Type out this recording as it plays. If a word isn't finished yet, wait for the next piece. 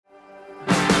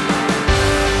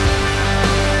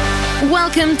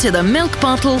Welcome to the Milk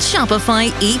Bottle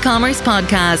Shopify e-commerce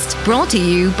podcast, brought to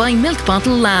you by Milk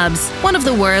Bottle Labs, one of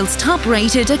the world's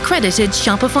top-rated accredited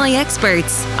Shopify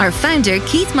experts. Our founder,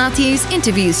 Keith Matthews,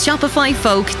 interviews Shopify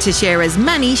folk to share as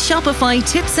many Shopify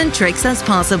tips and tricks as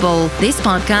possible. This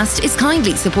podcast is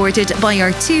kindly supported by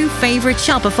our two favorite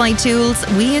Shopify tools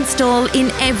we install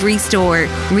in every store,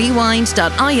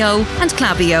 Rewind.io and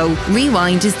Klaviyo.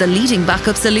 Rewind is the leading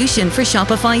backup solution for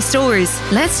Shopify stores.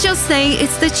 Let's just say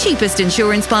it's the cheapest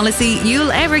insurance policy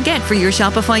you'll ever get for your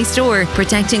Shopify store,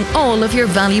 protecting all of your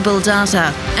valuable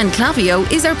data. And Klaviyo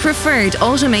is our preferred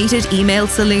automated email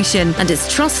solution and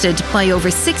is trusted by over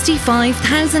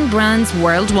 65,000 brands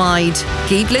worldwide.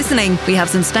 Keep listening. We have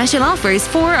some special offers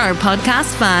for our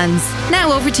podcast fans.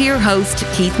 Now over to your host,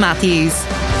 Keith Matthews.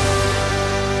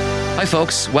 Hi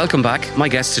folks, welcome back. My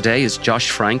guest today is Josh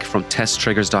Frank from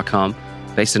TestTriggers.com.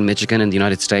 Based in Michigan in the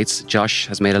United States, Josh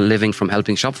has made a living from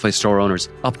helping Shopify store owners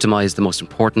optimize the most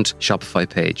important Shopify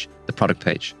page, the product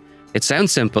page. It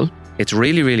sounds simple, it's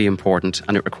really, really important,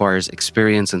 and it requires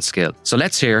experience and skill. So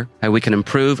let's hear how we can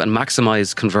improve and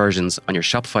maximize conversions on your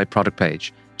Shopify product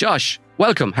page. Josh,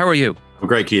 welcome. How are you? I'm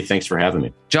great, Keith. Thanks for having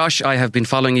me. Josh, I have been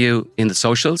following you in the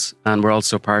socials, and we're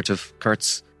also part of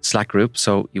Kurt's Slack group.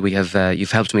 So we have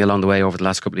you've helped me along the way over the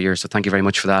last couple of years. So thank you very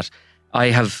much for that. I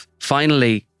have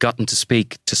finally gotten to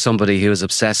speak to somebody who is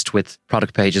obsessed with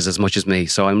product pages as much as me.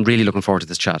 So I'm really looking forward to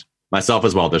this chat. Myself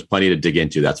as well. There's plenty to dig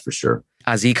into, that's for sure.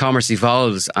 As e-commerce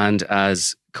evolves and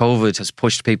as COVID has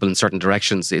pushed people in certain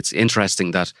directions, it's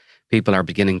interesting that people are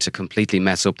beginning to completely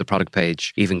mess up the product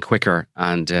page even quicker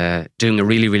and doing a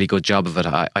really, really good job of it,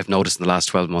 I've noticed in the last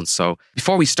 12 months. So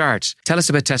before we start, tell us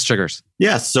about Test Triggers.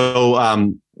 Yeah,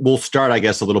 so we'll start, I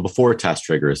guess, a little before Test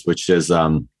Triggers, which is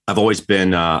I've always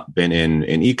been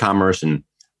in e-commerce and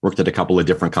worked at a couple of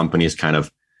different companies, kind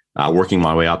of working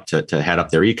my way up to head up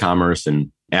their e-commerce.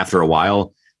 And after a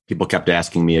while, people kept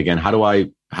asking me again, how do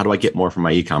I get more from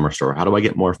my e-commerce store? How do I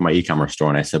get more from my e-commerce store?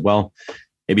 And I said, well,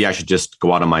 maybe I should just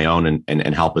go out on my own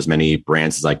and help as many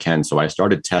brands as I can. So I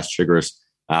started Test Triggers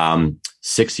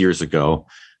 6 years ago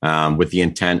with the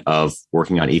intent of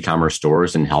working on e-commerce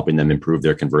stores and helping them improve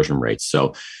their conversion rates.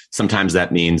 So sometimes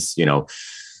that means,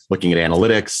 looking at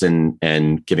analytics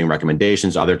and giving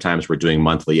recommendations. Other times we're doing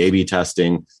monthly A/B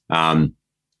testing.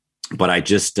 But I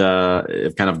just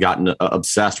have kind of gotten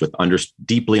obsessed with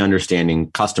deeply understanding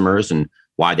customers and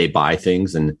why they buy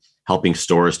things and helping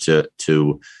stores to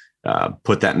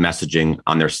put that messaging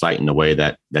on their site in a way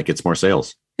that gets more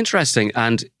sales. Interesting.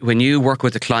 And when you work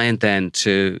with a client then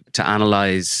to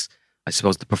analyze, I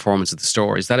suppose, the performance of the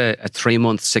store, is that a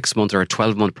 3-month, 6-month or a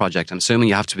 12-month project? I'm assuming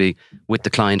you have to be with the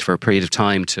client for a period of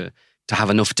time to have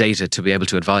enough data to be able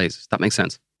to advise. Does that make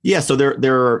sense? Yeah. So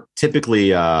there are typically,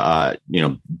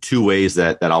 two ways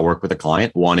that I'll work with a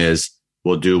client. One is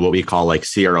we'll do what we call like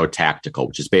CRO tactical,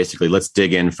 which is basically let's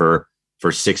dig in for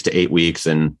 6 to 8 weeks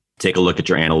and take a look at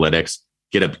your analytics,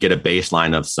 get a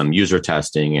baseline of some user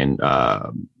testing and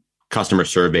customer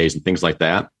surveys and things like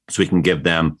that. So we can give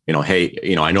them,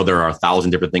 hey, I know there are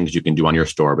 1,000 different things you can do on your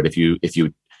store, but if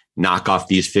you knock off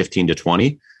these 15 to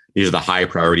 20, these are the high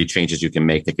priority changes you can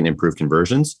make that can improve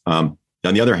conversions. On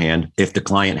the other hand, if the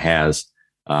client has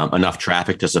enough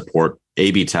traffic to support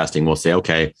A/B testing, we'll say,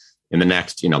 okay, in the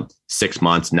next 6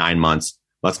 months, 9 months,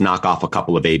 let's knock off a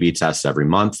couple of A/B tests every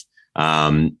month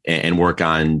and work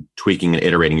on tweaking and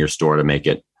iterating your store to make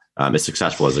it as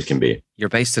successful as it can be. You're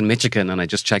based in Michigan, and I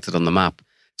just checked it on the map.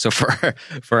 So for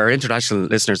our international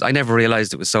listeners, I never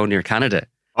realized it was so near Canada.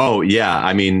 Oh yeah,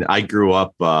 I mean, I grew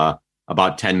up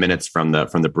about 10 minutes from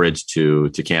the bridge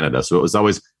to Canada, so it was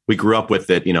always, we grew up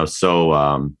with it.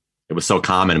 So it was so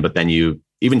common. But then you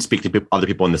even speak to other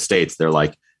people in the States, they're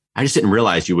like, I just didn't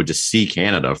realize you would just see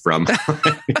Canada from,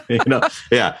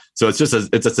 yeah. So it's just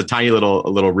a tiny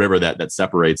little river that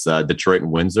separates Detroit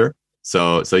and Windsor.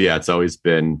 So yeah, it's always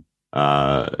been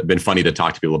funny to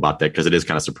talk to people about that because it is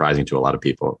kind of surprising to a lot of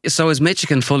people. So is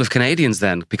Michigan full of Canadians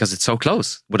then because it's so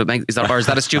close? Would it make or is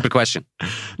that a stupid question?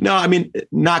 No, I mean,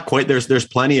 not quite. There's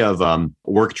plenty of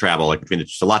work travel, like between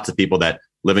lots of people that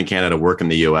live in Canada, work in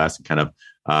the US, and kind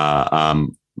of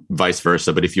vice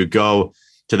versa. But if you go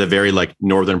to the very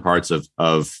northern parts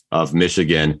of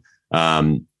Michigan,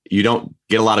 you don't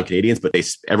get a lot of Canadians, but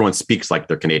everyone speaks like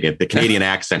they're Canadian. The Canadian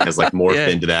accent has morphed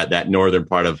into that northern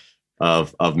part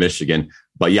of Michigan.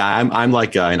 But yeah, I'm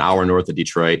like an hour north of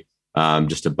Detroit,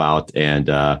 just about. And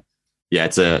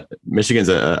Michigan's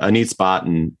a neat spot,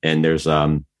 and there's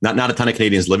not a ton of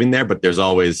Canadians living there, but there's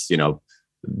always,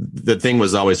 the thing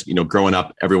was always, growing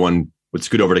up, everyone would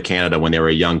scoot over to Canada when they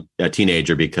were a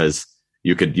teenager because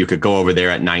you could go over there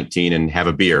at 19 and have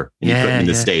a beer and you couldn't in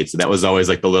the States. So that was always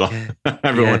the little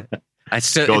everyone.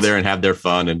 go there and have their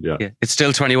fun. And It's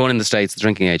still 21 in the States, the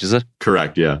drinking age, is it?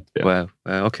 Correct. Yeah. Wow.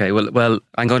 Okay. Well,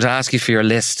 I'm going to ask you for your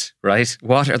list, right?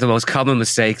 What are the most common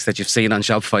mistakes that you've seen on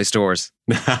Shopify stores?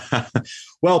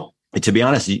 Well, to be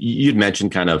honest, you'd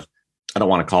mentioned kind of, I don't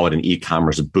want to call it an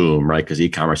e-commerce boom, right? Because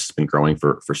e-commerce has been growing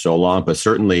for so long, but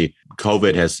certainly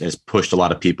COVID has pushed a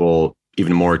lot of people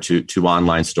even more to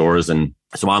online stores. And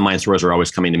so online stores are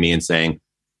always coming to me and saying,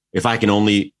 if I can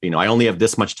only, I only have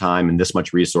this much time and this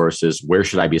much resources, where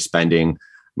should I be spending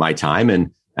my time?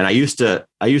 And I used to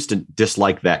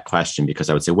dislike that question because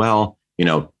I would say, well,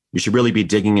 you should really be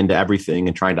digging into everything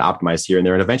and trying to optimize here and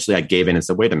there. And eventually I gave in and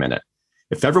said, wait a minute,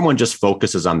 if everyone just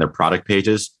focuses on their product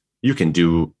pages, you can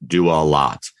do a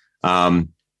lot. And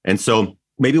so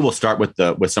maybe we'll start with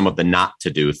some of the not to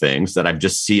do things that I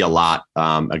just see a lot.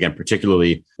 Again,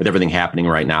 particularly with everything happening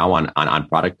right now on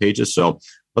product pages. So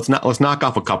let's knock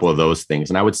off a couple of those things.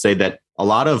 And I would say that a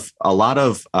lot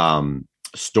of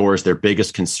stores, their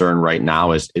biggest concern right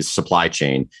now is supply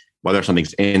chain, whether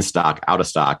something's in stock, out of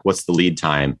stock, what's the lead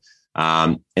time.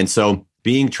 And so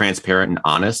being transparent and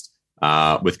honest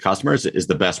with customers is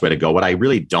the best way to go. What I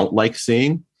really don't like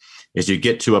seeing is you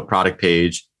get to a product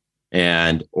page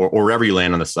or wherever you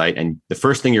land on the site, and the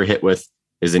first thing you're hit with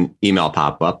is an email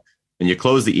pop-up, and you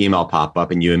close the email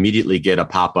pop-up and you immediately get a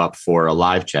pop-up for a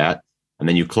live chat, and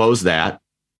then you close that,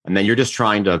 and then you're just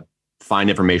trying to find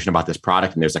information about this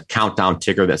product, and there's a countdown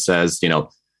ticker that says,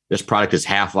 this product is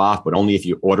half off, but only if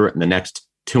you order it in the next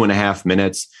 2.5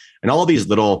 minutes, and all of these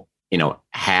little,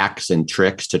 hacks and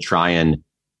tricks to try and,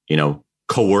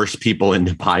 coerce people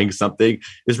into buying something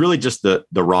is really just the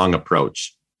wrong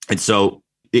approach. And so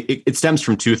it stems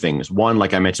from two things. One,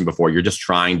 like I mentioned before, you're just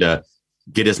trying to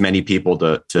get as many people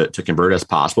to convert as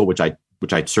possible, which I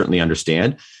certainly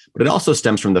understand. But it also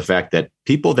stems from the fact that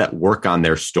people that work on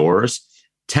their stores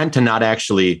tend to not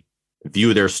actually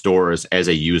view their stores as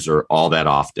a user all that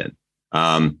often.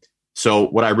 So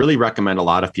what I really recommend a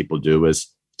lot of people do is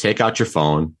take out your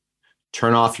phone,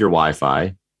 turn off your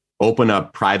Wi-Fi, open a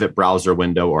private browser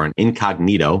window or an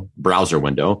incognito browser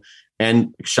window,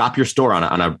 and shop your store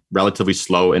on a relatively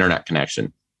slow internet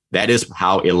connection. That is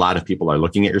how a lot of people are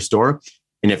looking at your store.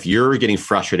 And if you're getting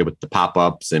frustrated with the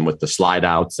pop-ups and with the slide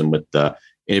outs and with the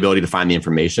inability to find the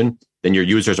information, then your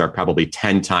users are probably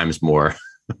 10 times more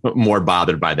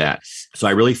bothered by that. So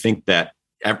I really think that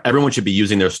everyone should be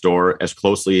using their store as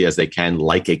closely as they can,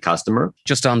 like a customer.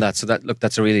 Just on that,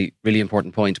 that's a really, really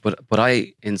important point. But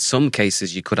in some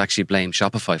cases, you could actually blame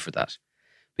Shopify for that,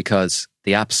 because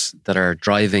the apps that are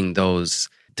driving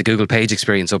the Google Page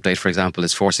Experience update, for example,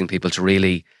 is forcing people to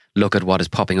really look at what is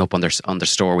popping up on their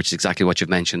store, which is exactly what you've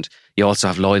mentioned. You also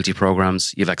have loyalty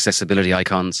programs, you have accessibility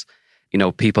icons.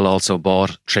 People also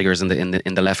bought triggers in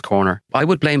the left corner. I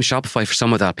would blame Shopify for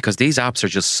some of that, because these apps are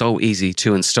just so easy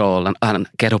to install and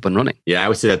get up and running. Yeah, I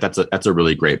would say that's a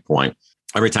really great point.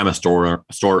 Every time a store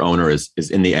owner is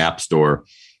in the app store,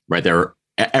 right there,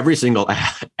 every single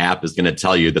app is going to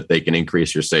tell you that they can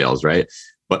increase your sales, right?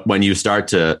 But when you start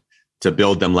to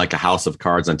build them like a house of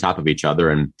cards on top of each other,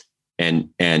 and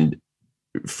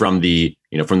from the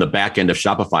back end of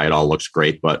Shopify, it all looks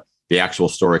great, but the actual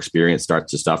store experience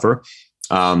starts to suffer.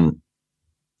 And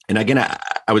again,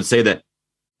 I would say that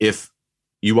if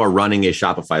you are running a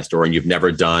Shopify store and you've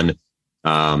never done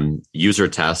user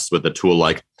tests with a tool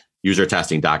like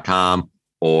usertesting.com,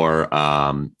 or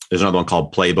there's another one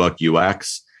called Playbook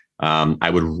UX, I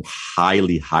would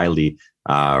highly, highly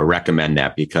recommend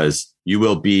that, because you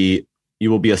will be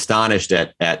astonished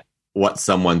at what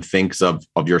someone thinks of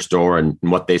your store and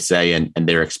what they say and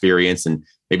their experience, and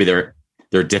maybe their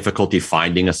difficulty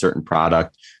finding a certain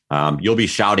product. You'll be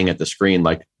shouting at the screen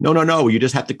like, no, you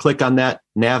just have to click on that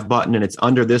nav button and it's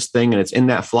under this thing and it's in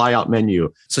that flyout menu.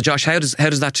 So Josh, how does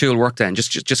that tool work then?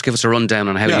 Just give us a rundown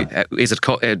on how does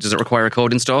it require a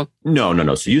code install?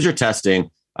 No. So user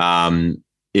testing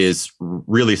is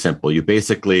really simple. You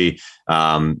basically,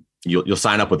 you'll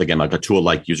sign up with, again, like a tool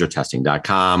like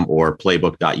usertesting.com or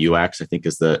playbook.ux, I think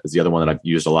is the other one that I've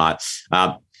used a lot.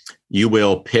 You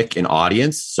will pick an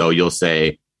audience. So you'll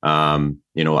say,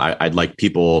 I'd like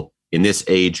people in this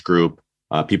age group,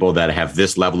 people that have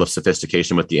this level of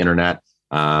sophistication with the internet.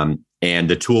 And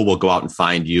the tool will go out and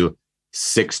find you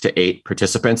 6 to 8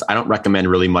 participants. I don't recommend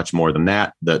really much more than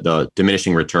that. The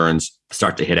diminishing returns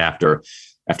start to hit after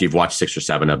you've watched 6 or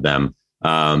 7 of them.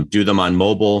 Do them on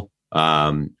mobile.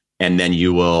 And then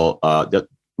you will,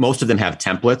 most of them have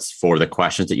templates for the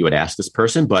questions that you would ask this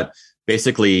person, but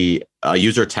basically a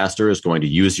user tester is going to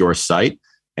use your site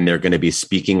and they're going to be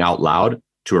speaking out loud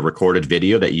to a recorded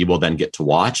video that you will then get to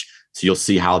watch. So you'll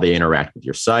see how they interact with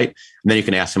your site. And then you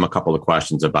can ask them a couple of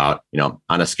questions about,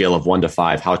 on a scale of 1 to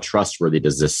 5, how trustworthy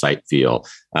does this site feel?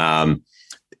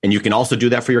 And you can also do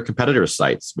that for your competitors'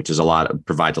 sites, which is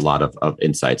provides a lot of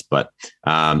insights. But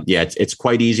it's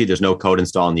quite easy. There's no code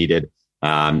install needed.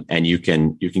 And you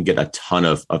can get a ton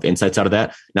of insights out of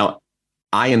that. Now,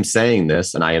 I am saying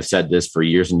this, and I have said this for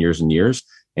years and years and years,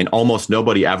 and almost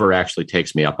nobody ever actually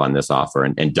takes me up on this offer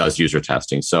and does user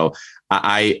testing. So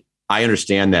I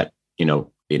understand that,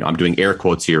 I'm doing air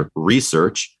quotes here.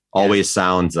 Research always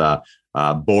sounds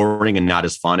boring and not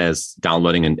as fun as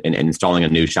downloading and installing a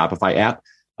new Shopify app.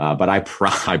 But I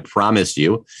promise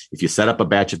you, if you set up a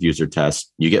batch of user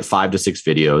tests, you get 5 to 6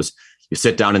 videos. You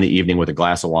sit down in the evening with a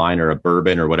glass of wine or a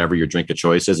bourbon or whatever your drink of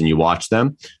choice is, and you watch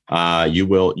them. You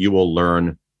will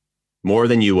learn more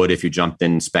than you would if you jumped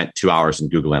in and spent 2 hours in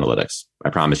Google Analytics. I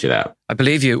promise you that. I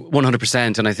believe you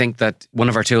 100%. And I think that one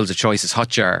of our tools of choice is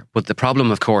Hotjar. But the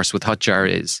problem, of course, with Hotjar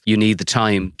is you need the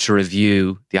time to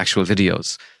review the actual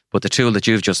videos. But the tool that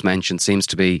you've just mentioned seems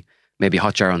to be maybe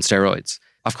Hotjar on steroids.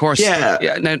 Of course.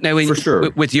 Yeah. Now for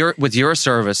sure. With your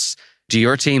service, do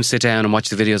your team sit down and watch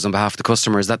the videos on behalf of the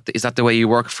customer? Is that the way you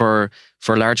work for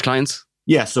large clients?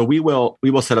 Yeah, so we will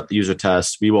set up the user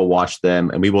tests. We will watch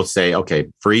them, and we will say, okay,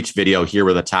 for each video, here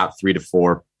were the top 3 to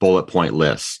 4 bullet point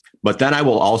lists. But then I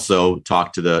will also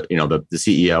talk to the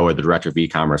CEO or the director of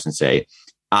e-commerce and say,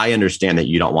 I understand that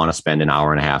you don't want to spend an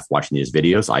hour and a half watching these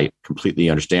videos. I completely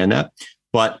understand that,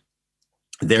 but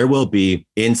there will be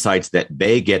insights that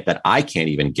they get that I can't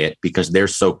even get because they're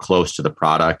so close to the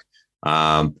product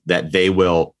that they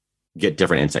will get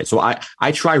different insights. So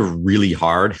I try really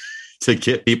hard to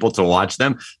get people to watch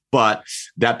them. But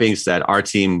that being said, our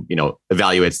team,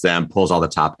 evaluates them, pulls all the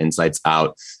top insights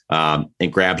out,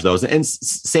 and grabs those. And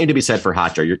same to be said for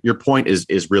Hotjar. Your point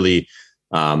is really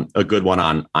a good one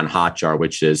on Hotjar,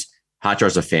 which is Hotjar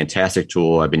is a fantastic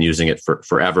tool. I've been using it for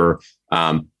forever.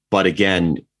 But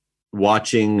again,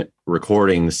 watching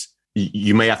recordings,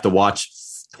 you may have to watch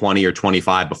 20 or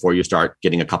 25 before you start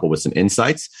getting a couple with some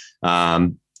insights.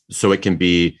 So it can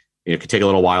be, it can take a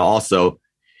little while. Also,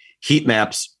 heat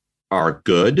maps are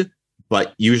good,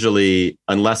 but usually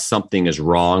unless something is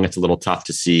wrong, it's a little tough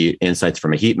to see insights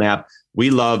from a heat map. We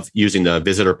love using the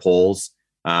visitor polls.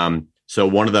 So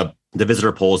one of the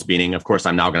visitor polls meaning, of course,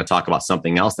 I'm now going to talk about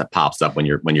something else that pops up when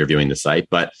you're viewing the site.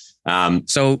 But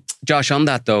so Josh, on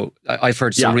that though, I've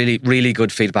heard some really, really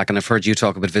good feedback, and I've heard you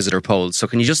talk about visitor polls. So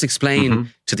can you just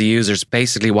explain to the users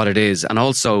basically what it is? And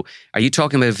also, are you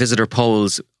talking about visitor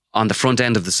polls on the front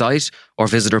end of the site, or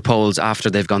visitor polls after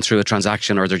they've gone through a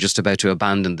transaction or they're just about to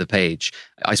abandon the page?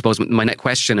 I suppose my next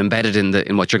question embedded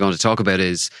in what you're going to talk about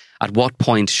is, at what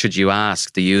point should you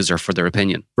ask the user for their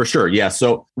opinion? For sure. Yeah.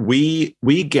 So we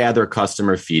gather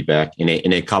customer feedback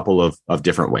in a couple of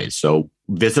different ways. So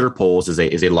visitor polls is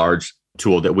a large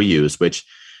tool that we use, which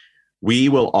we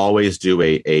will always do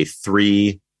a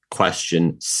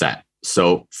 3-question set.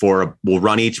 So we'll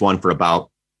run each one for about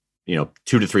 2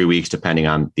 to 3 weeks, depending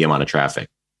on the amount of traffic.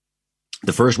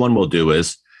 The first one we'll do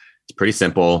is, it's pretty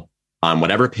simple. On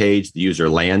whatever page the user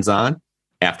lands on,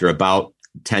 after about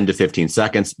 10 to 15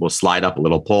 seconds, we'll slide up a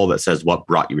little poll that says, what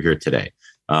brought you here today?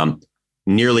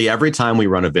 Nearly every time we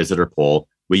run a visitor poll,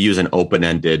 we use an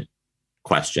open-ended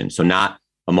question. So not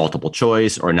a multiple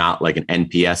choice or not like an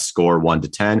NPS score 1 to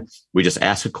 10. We just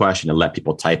ask a question and let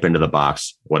people type into the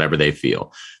box whatever they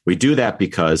feel. We do that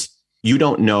because you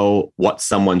don't know what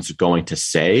someone's going to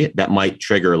say that might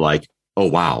trigger like, oh,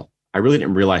 wow, I really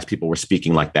didn't realize people were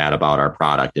speaking like that about our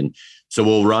product. And so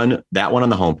we'll run that one on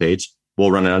the homepage.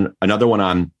 We'll run another one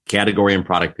on category and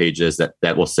product pages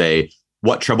that will say,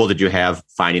 what trouble did you have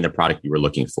finding the product you were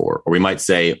looking for? Or we might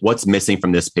say, what's missing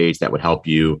from this page that would help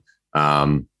you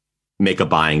make a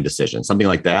buying decision, something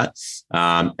like that.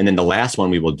 And then the last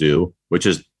one we will do, which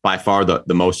is by far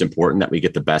the most important that we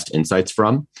get the best insights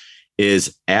from,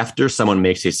 is after someone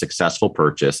makes a successful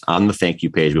purchase on the thank you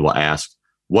page, we will ask,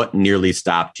 what nearly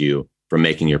stopped you from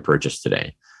making your purchase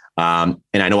today? And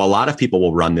I know a lot of people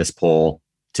will run this poll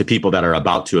to people that are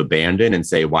about to abandon and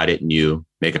say, why didn't you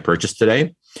make a purchase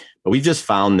today? But we've just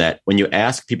found that when you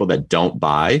ask people that don't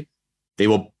buy, they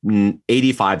will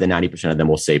 85 to 90% of them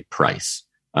will say price.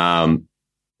 And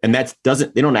they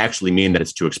don't actually mean that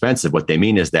it's too expensive. What they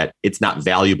mean is that it's not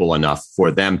valuable enough for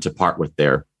them to part with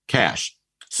their cash.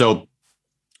 So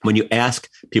when you ask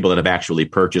people that have actually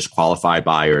purchased, qualified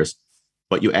buyers,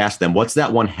 but you ask them, what's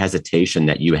that one hesitation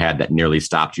that you had that nearly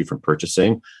stopped you from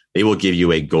purchasing? They will give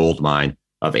you a gold mine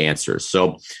of answers.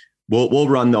 So we'll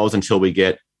run those until we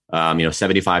get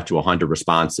 75 to 100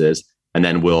 responses. And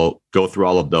then we'll go through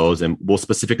all of those, and we'll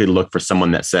specifically look for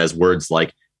someone that says words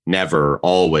like never,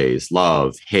 always,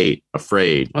 love, hate,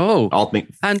 afraid.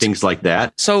 Things like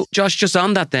that. So Josh, just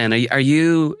on that then, are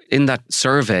you in that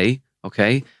survey?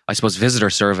 Okay. I suppose visitor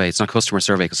survey. It's not customer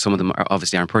survey because some of them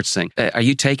obviously aren't purchasing. Are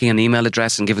you taking an email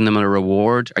address and giving them a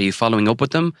reward? Are you following up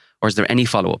with them, or is there any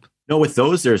follow-up? No, with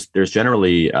those, there's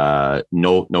generally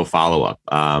no follow-up.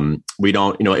 We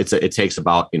don't, it takes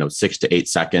about 6 to 8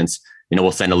 seconds.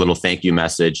 We'll send a little thank you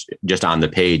message just on the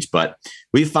page. But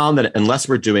we found that unless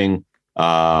we're doing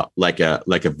like a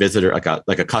visitor,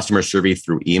 like a customer survey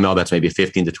through email, that's maybe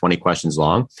 15 to 20 questions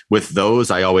long. With those,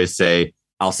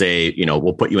 I'll say,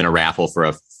 we'll put you in a raffle for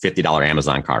a $50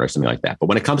 Amazon card or something like that. But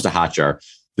when it comes to Hotjar,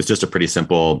 it's just a pretty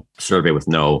simple survey with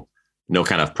no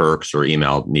kind of perks or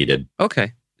email needed.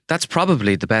 Okay. That's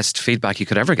probably the best feedback you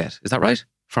could ever get. Is that right?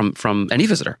 From any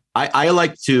visitor? I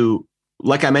like to,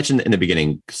 like I mentioned in the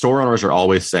beginning, store owners are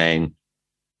always saying,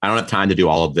 I don't have time to do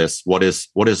all of this. What is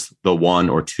the one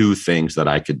or two things that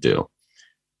I could do?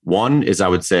 One is, I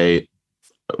would say,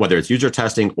 whether it's user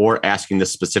testing or asking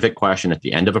this specific question at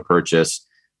the end of a purchase,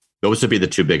 those would be the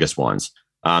two biggest ones.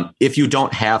 If you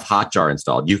don't have Hotjar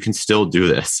installed, you can still do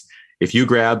this. If you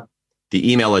grab the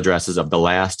email addresses of the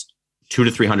last 200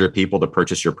 to 300 people to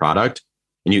purchase your product,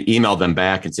 and you email them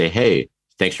back and say, "Hey,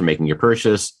 thanks for making your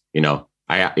purchase.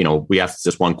 We asked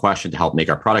this one question to help make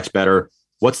our products better.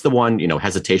 What's the one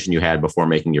hesitation you had before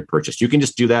making your purchase?" You can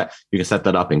just do that. You can set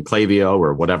that up in Klaviyo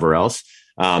or whatever else.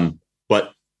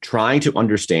 But trying to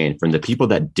understand from the people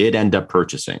that did end up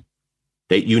purchasing,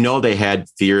 they had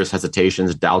fears,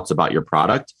 hesitations, doubts about your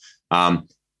product.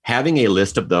 Having a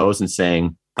list of those and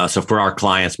saying, so for our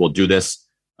clients, we'll do this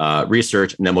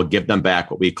research, and then we'll give them back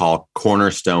what we call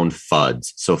cornerstone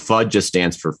FUDs. So FUD just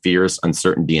stands for fears,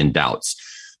 uncertainty, and doubts.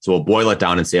 So we'll boil it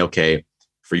down and say, okay,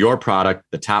 for your product,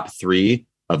 the top 3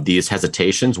 of these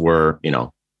hesitations were,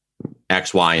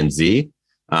 X, Y, and Z.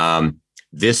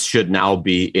 This should now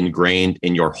be ingrained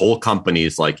in your whole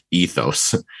company's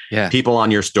ethos. Yeah. People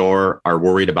on your store are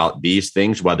worried about these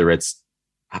things, whether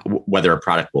a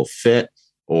product will fit,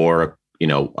 or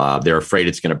they're afraid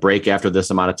it's going to break after this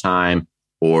amount of time,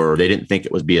 or they didn't think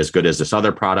it would be as good as this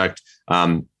other product.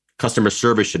 Customer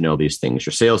service should know these things.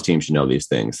 Your sales team should know these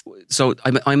things. So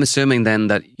I'm assuming then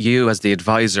that you, as the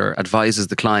advisor, advises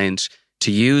the client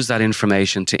to use that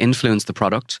information to influence the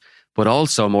product, but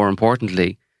also, more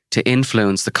importantly, to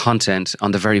influence the content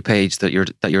on the very page that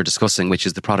you're discussing, which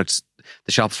is the products,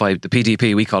 the Shopify, the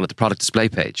PDP, we call it the product display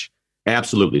page.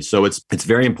 Absolutely. So it's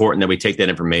very important that we take that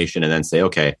information and then say,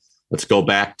 okay, let's go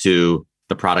back to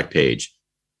the product page.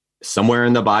 Somewhere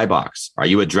in the buy box, are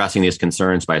you addressing these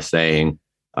concerns by saying,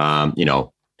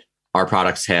 our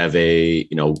products have a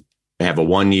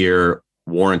 1-year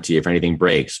warranty if anything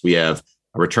breaks. We have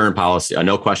a return policy, a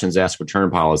no questions asked return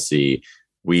policy.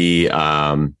 We,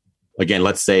 again,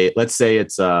 let's say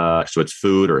it's so it's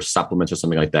food or supplements or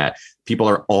something like that. People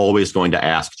are always going to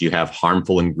ask, do you have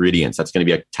harmful ingredients? That's going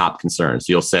to be a top concern.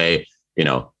 So you'll say,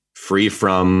 free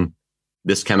from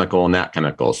this chemical and that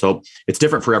chemical. So it's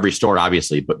different for every store,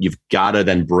 obviously, but you've got to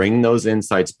then bring those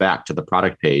insights back to the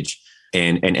product page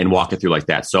and walk it through like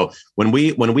that. So when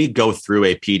we go through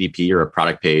a PDP or a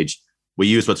product page, we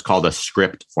use what's called a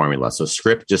SCRIPT formula. So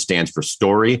SCRIPT just stands for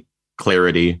story,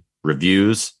 clarity,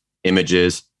 reviews,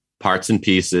 images, parts and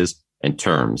pieces, and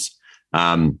terms.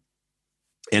 And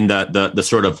the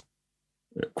sort of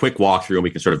quick walkthrough, and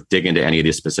we can sort of dig into any of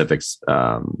these specifics,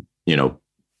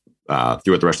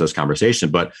 throughout the rest of this conversation.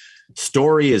 But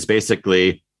story is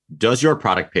basically, does your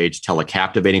product page tell a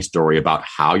captivating story about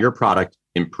how your product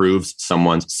improves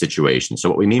someone's situation? So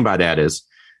what we mean by that is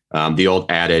the old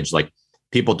adage,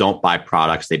 people don't buy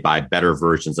products, they buy better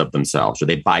versions of themselves, or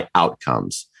they buy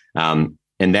outcomes. And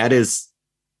that is,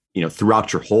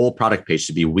 throughout your whole product page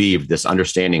should be weaved this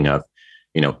understanding of,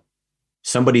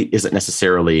 somebody isn't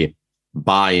necessarily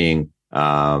buying,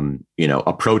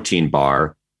 a protein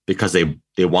bar because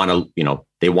they want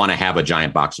to have a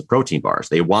giant box of protein bars.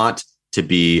 They want to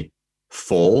be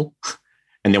full,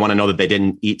 and they want to know that they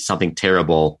didn't eat something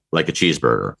terrible like a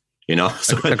cheeseburger.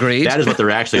 So agreed. That is what they're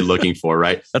actually looking for,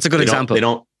 right? That's a good example. They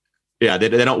don't wake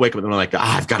up and they're like,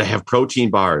 I've got to have protein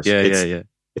bars. Yeah.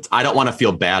 I don't want to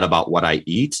feel bad about what I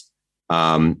eat,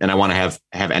 and I want to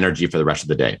have energy for the rest of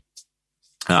the day.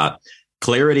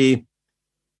 Clarity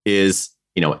is,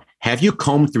 have you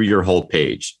combed through your whole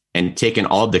page and taken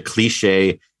all of the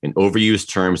cliche and overused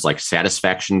terms like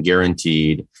satisfaction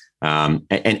guaranteed,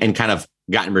 and kind of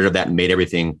gotten rid of that and made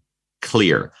everything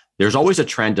clear? There's always a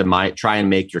trend to try and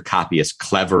make your copy as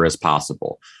clever as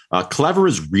possible. Clever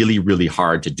is really, really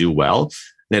hard to do well.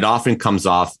 And it often comes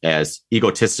off as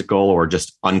egotistical or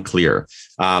just unclear.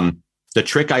 The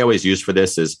trick I always use for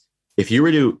this is if you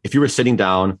were sitting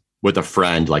down with a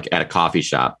friend, like at a coffee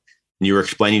shop, and you were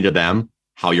explaining to them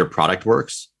how your product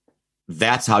works,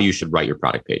 that's how you should write your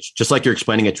product page. Just like you're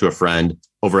explaining it to a friend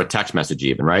over a text message,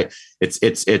 even, right?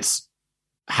 It's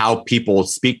how people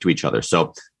speak to each other.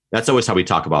 So that's always how we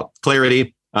talk about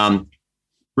clarity.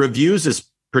 Reviews is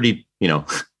pretty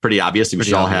obvious. We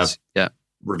should all have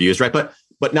reviews, right?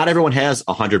 But not everyone has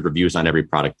 100 reviews on every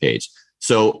product page.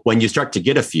 So when you start to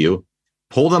get a few,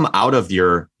 pull them out of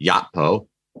your Yotpo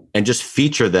and just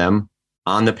feature them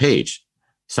on the page.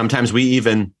 Sometimes we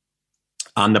even,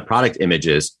 on the product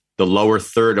images, the lower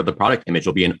third of the product image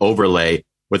will be an overlay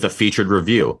with a featured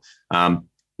review.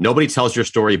 Nobody tells your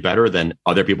story better than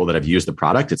other people that have used the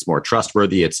product. It's more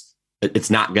trustworthy. It's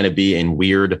not going to be in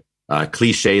weird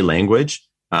cliche language.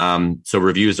 So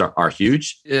reviews are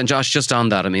huge. And Josh, just on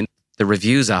that, I mean, the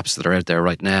reviews apps that are out there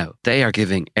right now, they are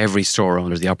giving every store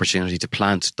owner the opportunity to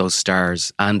plant those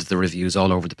stars and the reviews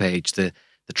all over the page. The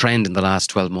trend in the last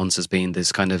 12 months has been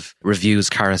this kind of reviews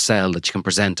carousel that you can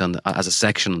present as a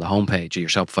section on the homepage of your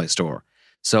Shopify store.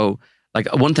 So, like,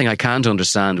 one thing I can't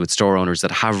understand with store owners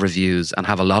that have reviews and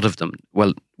have a lot of them,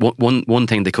 well, one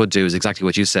thing they could do is exactly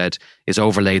what you said, is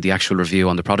overlay the actual review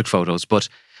on the product photos, but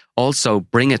also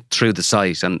bring it through the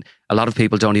site. And a lot of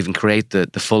people don't even create the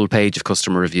full page of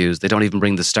customer reviews. They don't even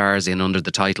bring the stars in under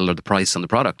the title or the price on the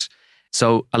product.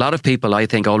 So a lot of people, I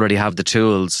think, already have the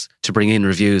tools to bring in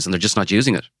reviews and they're just not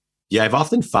using it. Yeah, I've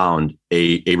often found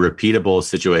a repeatable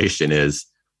situation is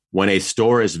when a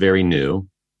store is very new,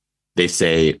 they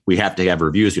say, we have to have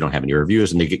reviews. We don't have any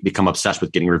reviews. And they become obsessed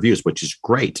with getting reviews, which is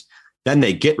great. Then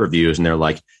they get reviews and they're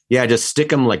like, yeah, just stick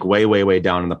them like way, way, way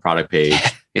down on the product page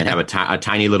and have a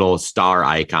tiny little star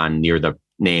icon near the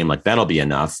name. Like that'll be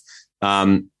enough.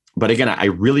 But again, I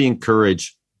really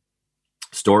encourage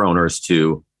store owners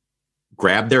to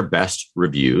grab their best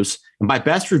reviews. And by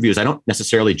best reviews, I don't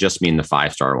necessarily just mean the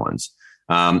 5-star ones.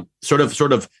 Sort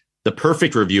of the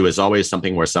perfect review is always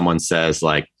something where someone says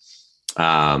like,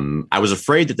 I was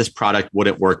afraid that this product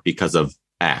wouldn't work because of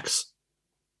X,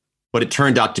 but it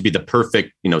turned out to be the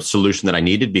perfect, solution that I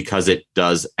needed because it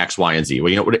does X, Y, and Z.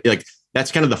 Well, like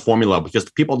that's kind of the formula because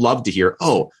people love to hear,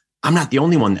 oh, I'm not the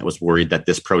only one that was worried that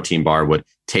this protein bar would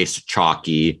taste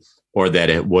chalky or that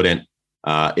it wouldn't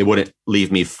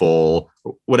leave me full,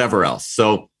 or whatever else.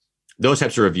 So those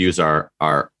types of reviews are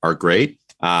great.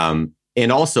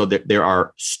 And also there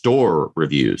are store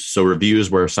reviews. So reviews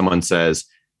where someone says,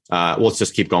 let's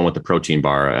just keep going with the protein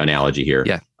bar analogy here.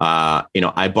 Yeah.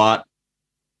 I bought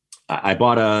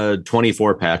a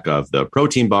 24 pack of the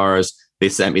protein bars. They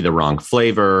sent me the wrong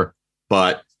flavor,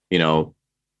 but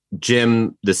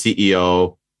Jim, the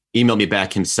CEO, emailed me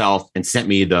back himself and sent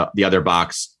me the other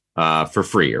box for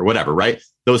free or whatever. Right?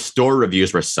 Those store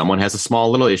reviews where someone has a small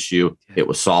little issue, it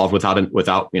was solved without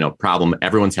problem.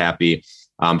 Everyone's happy.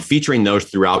 Featuring those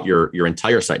throughout your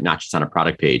entire site, not just on a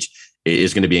product page,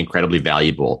 is going to be incredibly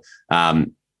valuable.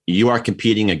 You are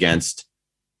competing against,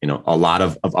 a lot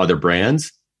of other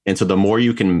brands. And so the more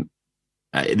you can,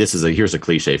 here's a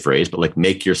cliche phrase, but like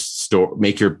make your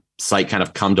site kind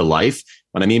of come to life.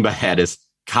 What I mean by that is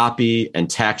copy and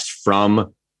text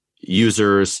from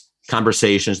users,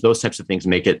 conversations, those types of things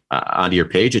make it onto your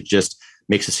page. It just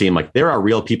makes it seem like there are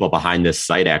real people behind this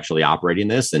site actually operating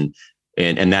this. And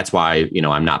that's why,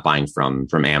 I'm not buying from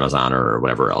Amazon or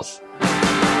whatever else.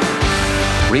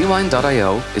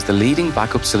 Rewind.io is the leading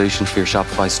backup solution for your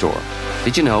Shopify store.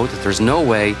 Did you know that there's no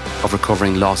way of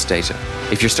recovering lost data?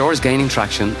 If your store is gaining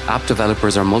traction, app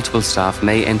developers or multiple staff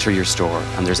may enter your store,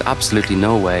 and there's absolutely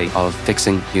no way of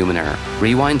fixing human error.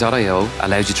 Rewind.io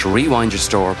allows you to rewind your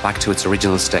store back to its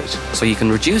original state, so you can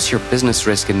reduce your business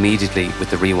risk immediately with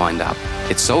the Rewind app.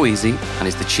 It's so easy and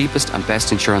is the cheapest and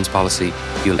best insurance policy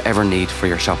you'll ever need for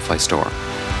your Shopify store.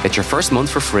 Get your first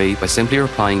month for free by simply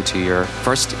replying to your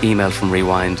first email from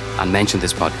Rewind and mention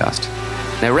this podcast.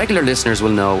 Now, regular listeners will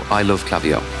know I love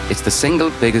Klaviyo. It's the single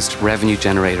biggest revenue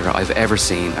generator I've ever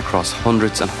seen across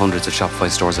hundreds and hundreds of Shopify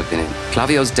stores I've been in.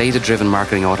 Klaviyo's data-driven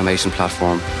marketing automation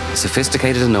platform is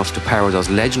sophisticated enough to power those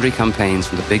legendary campaigns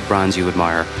from the big brands you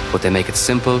admire, but they make it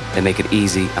simple, they make it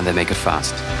easy, and they make it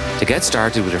fast. To get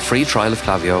started with a free trial of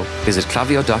Klaviyo, visit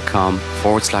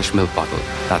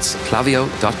klaviyo.com/milkbottle. That's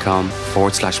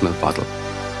klaviyo.com/milkbottle.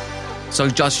 So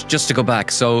just to go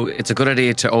back, so it's a good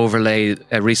idea to overlay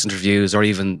recent reviews or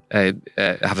even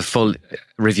have a full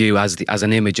review as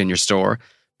an image in your store.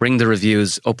 Bring the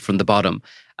reviews up from the bottom.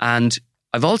 And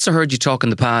I've also heard you talk in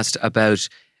the past about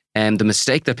the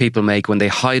mistake that people make when they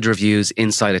hide reviews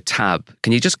inside a tab.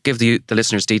 Can you just give the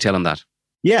listeners detail on that?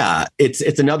 Yeah, it's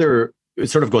another. It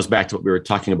sort of goes back to what we were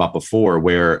talking about before,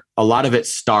 where a lot of it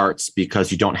starts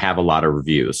because you don't have a lot of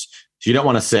reviews. So you don't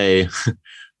want to say,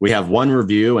 we have one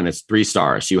review and it's 3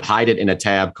 stars. You hide it in a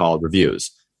tab called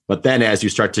reviews. But then as you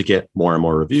start to get more and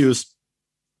more reviews,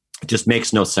 it just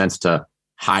makes no sense to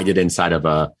hide it inside of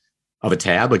a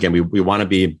tab. Again, we want to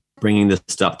be bringing this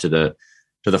stuff to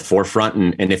the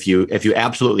forefront. And if you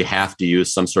absolutely have to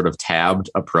use some sort of tabbed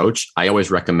approach, I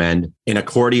always recommend an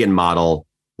accordion model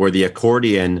where the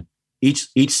accordion,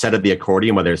 each set of the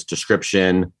accordion, whether it's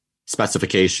description,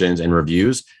 specifications, and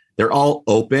reviews, they're all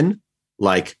open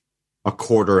like a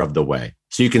quarter of the way.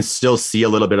 So you can still see a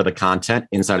little bit of the content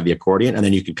inside of the accordion, and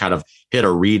then you can kind of hit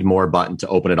a read more button to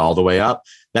open it all the way up.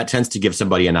 That tends to give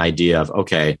somebody an idea of,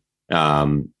 okay,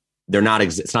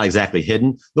 it's not exactly hidden.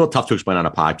 A little tough to explain on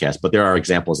a podcast, but there are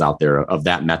examples out there of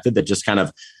that method that just kind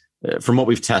of, from what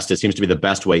we've tested, seems to be the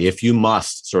best way. If you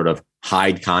must sort of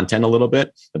hide content a little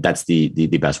bit, but that's the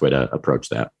best way to approach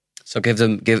that. So give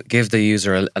the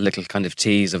user a little kind of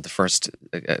tease of the first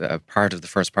part of the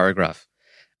first paragraph.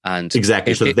 And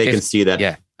exactly, so that they can see that.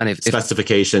 Yeah, and if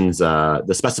specifications,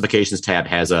 the specifications tab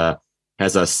has a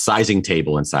sizing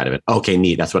table inside of it. Okay,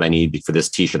 neat. That's what I need for this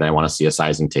T-shirt. I want to see a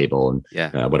sizing table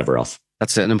and whatever else.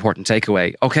 That's an important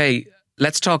takeaway. Okay,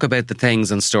 let's talk about the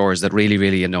things in stores that really,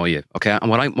 really annoy you. Okay,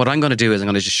 and what I'm going to do is I'm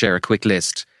going to just share a quick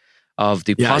list of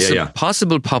the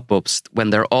possible pop-ups when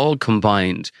they're all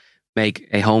combined make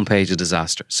a homepage a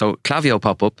disaster. So Klaviyo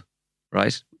pop-up,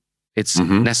 right? It's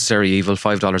necessary evil,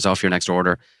 $5 off your next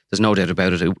order. There's no doubt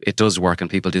about it. It does work and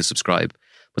people do subscribe.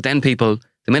 But then people,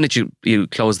 the minute you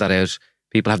close that out,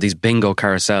 people have these bingo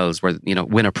carousels where,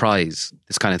 win a prize,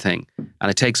 this kind of thing.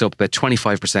 And it takes up about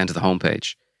 25% of the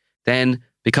homepage. Then,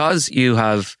 because you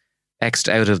have X'd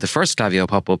out of the first Klaviyo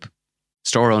pop-up,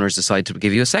 store owners decide to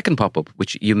give you a second pop-up,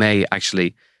 which you may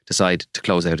actually decide to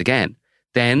close out again.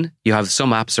 Then you have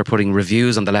some apps are putting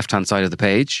reviews on the left-hand side of the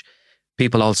page.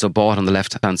 People also bought on the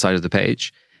left-hand side of the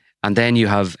page. And then you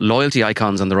have loyalty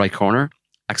icons on the right corner,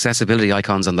 accessibility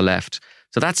icons on the left.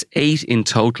 So that's 8 in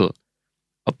total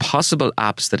of possible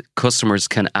apps that customers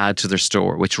can add to their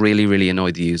store, which really, really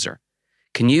annoy the user.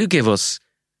 Can you give us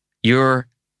your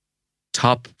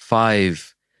top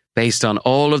 5 based on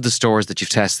all of the stores that you've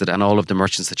tested and all of the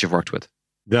merchants that you've worked with?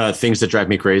 The things that drive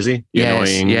me crazy?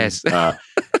 Yes.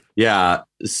 Yeah.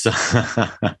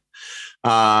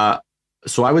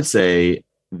 So I would say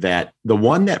that the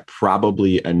one that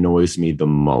probably annoys me the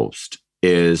most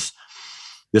is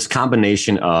this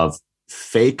combination of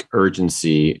fake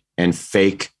urgency and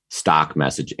fake stock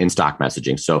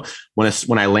messaging. So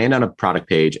when I land on a product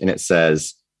page and it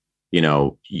says,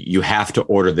 you have to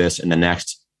order this in the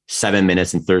next 7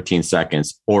 minutes and 13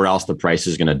 seconds, or else the price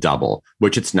is going to double,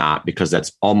 which it's not, because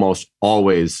that's almost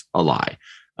always a lie.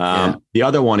 The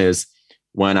other one is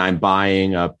when I'm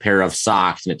buying a pair of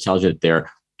socks and it tells you that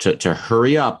to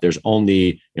hurry up, there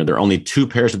are only 2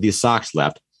 pairs of these socks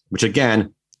left, which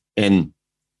again,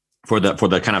 for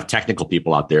the kind of technical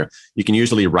people out there, you can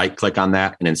usually right click on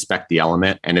that and inspect the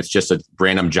element. And it's just a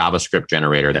random JavaScript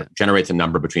generator that generates a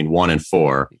number between 1 and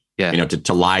 4,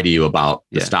 to lie to you about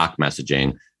the stock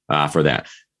messaging for that.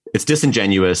 It's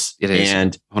disingenuous. It is,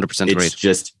 and 100% it's right.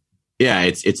 just,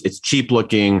 it's cheap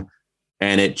looking,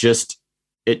 and it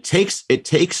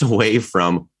takes away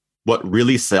from what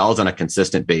really sells on a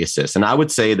consistent basis. And I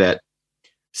would say that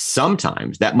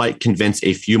sometimes that might convince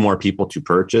a few more people to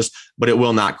purchase, but it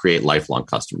will not create lifelong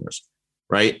customers,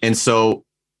 right? And so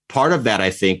part of that,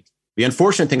 I think, the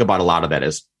unfortunate thing about a lot of that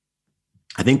is,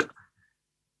 I think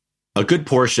a good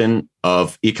portion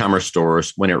of e-commerce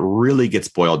stores, when it really gets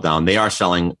boiled down, they are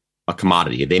selling a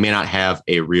commodity. They may not have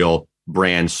a real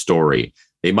brand story.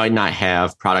 They might not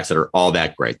have products that are all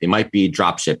that great. They might be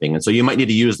drop shipping. And so you might need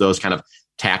to use those kind of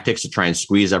tactics to try and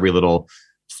squeeze every little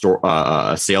store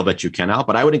sale that you can out.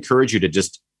 But I would encourage you to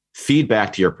just feed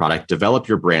back to your product, develop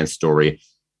your brand story,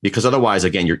 because otherwise,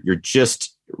 again, you're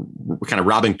just kind of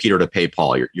robbing Peter to pay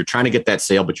Paul. You're trying to get that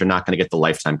sale, but you're not going to get the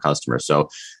lifetime customer. So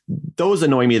those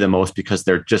annoy me the most because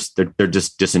they're just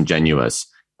disingenuous.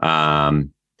 And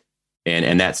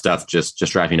that stuff just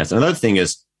drives me nuts. Another thing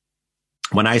is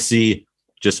when I see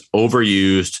just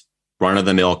overused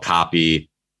run-of-the-mill copy,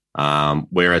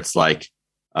 where it's like,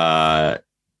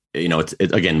 it's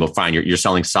again, we'll find you're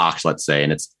selling socks, let's say,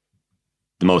 and it's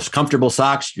the most comfortable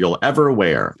socks you'll ever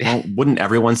wear. Well, wouldn't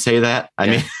everyone say that? I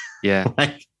mean,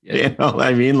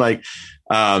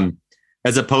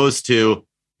 as opposed to,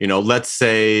 let's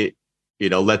say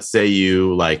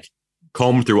you like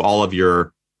comb through all of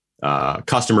your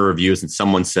customer reviews and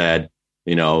someone said,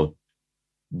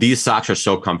 these socks are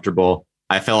so comfortable,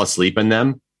 I fell asleep in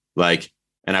them.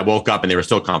 And I woke up and they were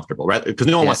still comfortable, right? Because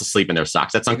no one wants to sleep in their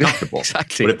socks. That's uncomfortable.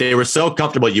 Exactly. But if they were so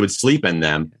comfortable, you would sleep in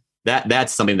them.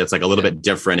 That's something that's like a little bit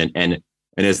different. And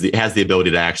and has the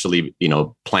ability to actually,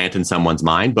 plant in someone's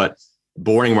mind. But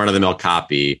boring run-of-the-mill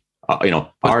copy,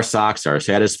 our socks are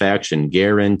satisfaction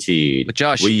guaranteed. But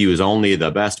Josh, we use only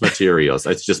the best materials.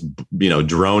 It's just,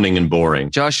 droning and boring.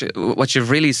 Josh, what you've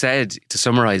really said, to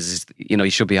summarize, is, you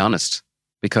should be honest,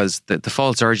 because the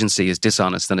false urgency is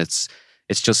dishonest, and it's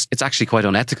actually quite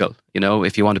unethical,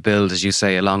 if you want to build, as you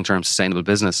say, a long-term sustainable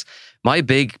business. My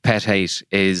big pet hate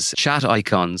is chat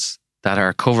icons that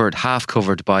are half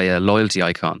covered by a loyalty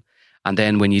icon. And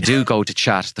then when you do go to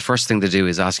chat, the first thing they do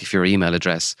is ask you for your email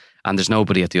address, and there's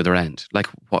nobody at the other end. Like,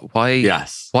 why?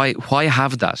 Yes. Why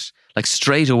have that? Like,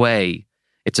 straight away,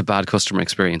 it's a bad customer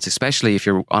experience, especially if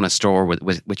you're on a store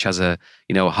which has a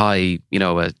high, a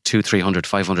 $200, $300,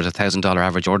 $500, $1,000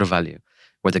 average order value,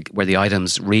 where the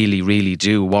items really, really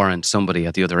do warrant somebody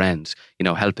at the other end,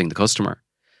 helping the customer.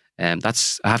 I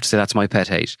have to say, that's my pet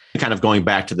hate. Kind of going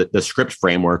back to the script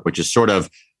framework, which is sort of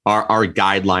our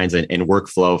guidelines and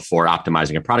workflow for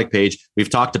optimizing a product page. We've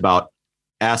talked about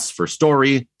S for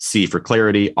story, C for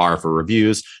clarity, R for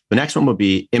reviews. The next one would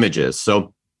be images.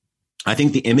 So I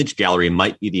think the image gallery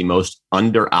might be the most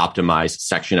under-optimized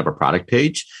section of a product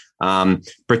page,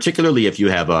 particularly if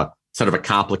you have a sort of a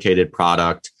complicated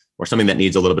product or something that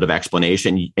needs a little bit of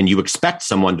explanation, and you expect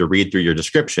someone to read through your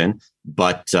description,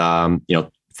 but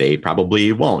they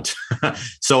probably won't.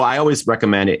 So I always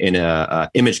recommend it in a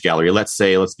image gallery. Let's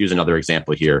use another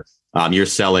example here. You're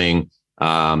selling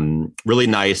really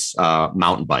nice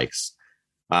mountain bikes.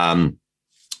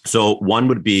 So one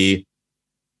would be,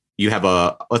 you have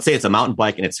let's say it's a mountain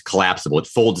bike and it's collapsible. It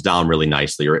folds down really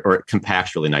nicely, or it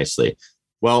compacts really nicely.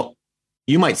 Well,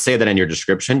 you might say that in your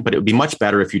description, but it would be much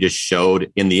better if you just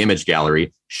showed in the image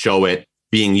gallery, show it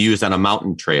being used on a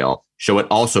mountain trail, show it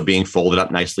also being folded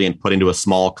up nicely and put into a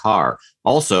small car.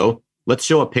 Also, let's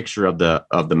show a picture of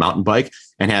the mountain bike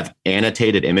and have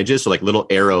annotated images. So like little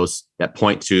arrows that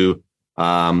point to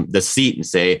the seat and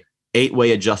say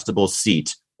 8-way adjustable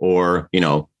seat, or,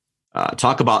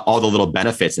 talk about all the little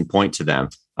benefits and point to them.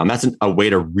 That's a way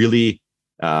to really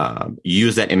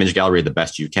use that image gallery the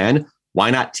best you can. Why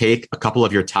not take a couple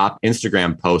of your top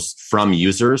Instagram posts from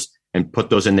users and put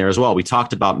those in there as well? We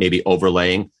talked about maybe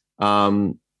overlaying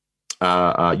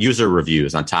user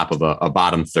reviews on top of a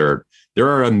bottom third. There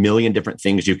are a million different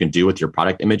things you can do with your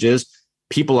product images.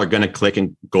 People are going to click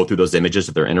and go through those images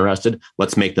if they're interested.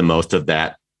 Let's make the most of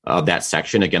that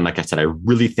section. Again, like I said, I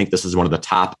really think this is one of the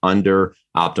top under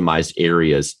optimized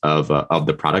areas of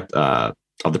the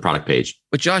product page.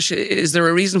 But Josh, is there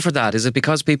a reason for that? Is it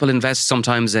because people invest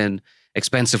sometimes in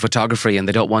expensive photography and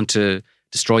they don't want to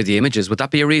destroy the images? Would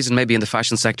that be a reason, maybe in the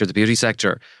fashion sector, the beauty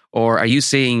sector? Or are you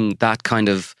seeing that kind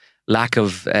of lack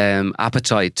of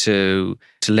appetite to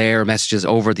layer messages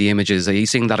over the images? Are you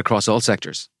seeing that across all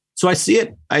sectors? So I see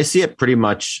it pretty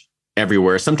much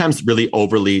everywhere. Sometimes really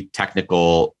overly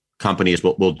technical companies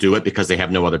will do it because they have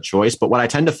no other choice. But what I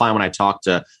tend to find when I talk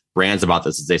to brands about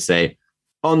this is they say,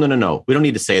 "Oh, no, we don't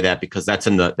need to say that because that's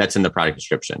in the product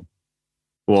description."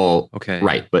 Well, okay,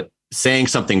 right, but saying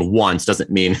something once doesn't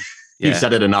mean you've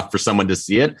said it enough for someone to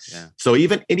see it. Yeah. So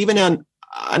even on,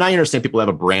 and I understand people have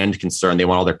a brand concern; they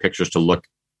want all their pictures to look,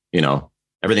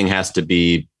 everything has to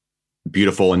be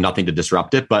beautiful and nothing to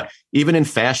disrupt it. But even in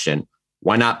fashion,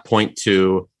 why not point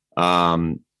to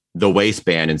the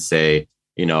waistband and say,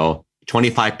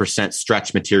 25%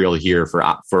 stretch material here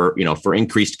for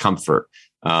increased comfort.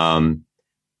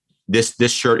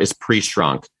 This shirt is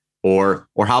pre-shrunk, or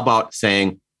how about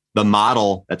saying the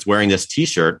model that's wearing this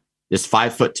t-shirt is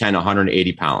 5'10",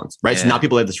 180 pounds, right? Yeah. So now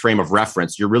people have this frame of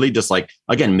reference. You're really just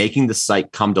again, making the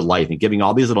site come to life and giving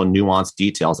all these little nuanced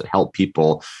details that help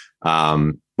people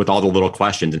with all the little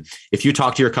questions. And if you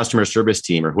talk to your customer service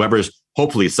team or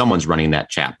hopefully someone's running that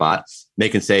chat bot, they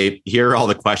can say, here are all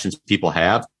the questions people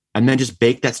have, and then just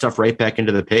bake that stuff right back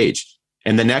into the page.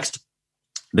 And the next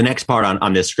part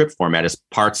on this script format is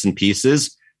parts and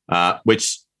pieces,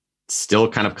 which still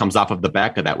kind of comes off of the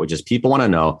back of that, which is people want to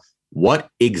know what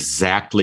exactly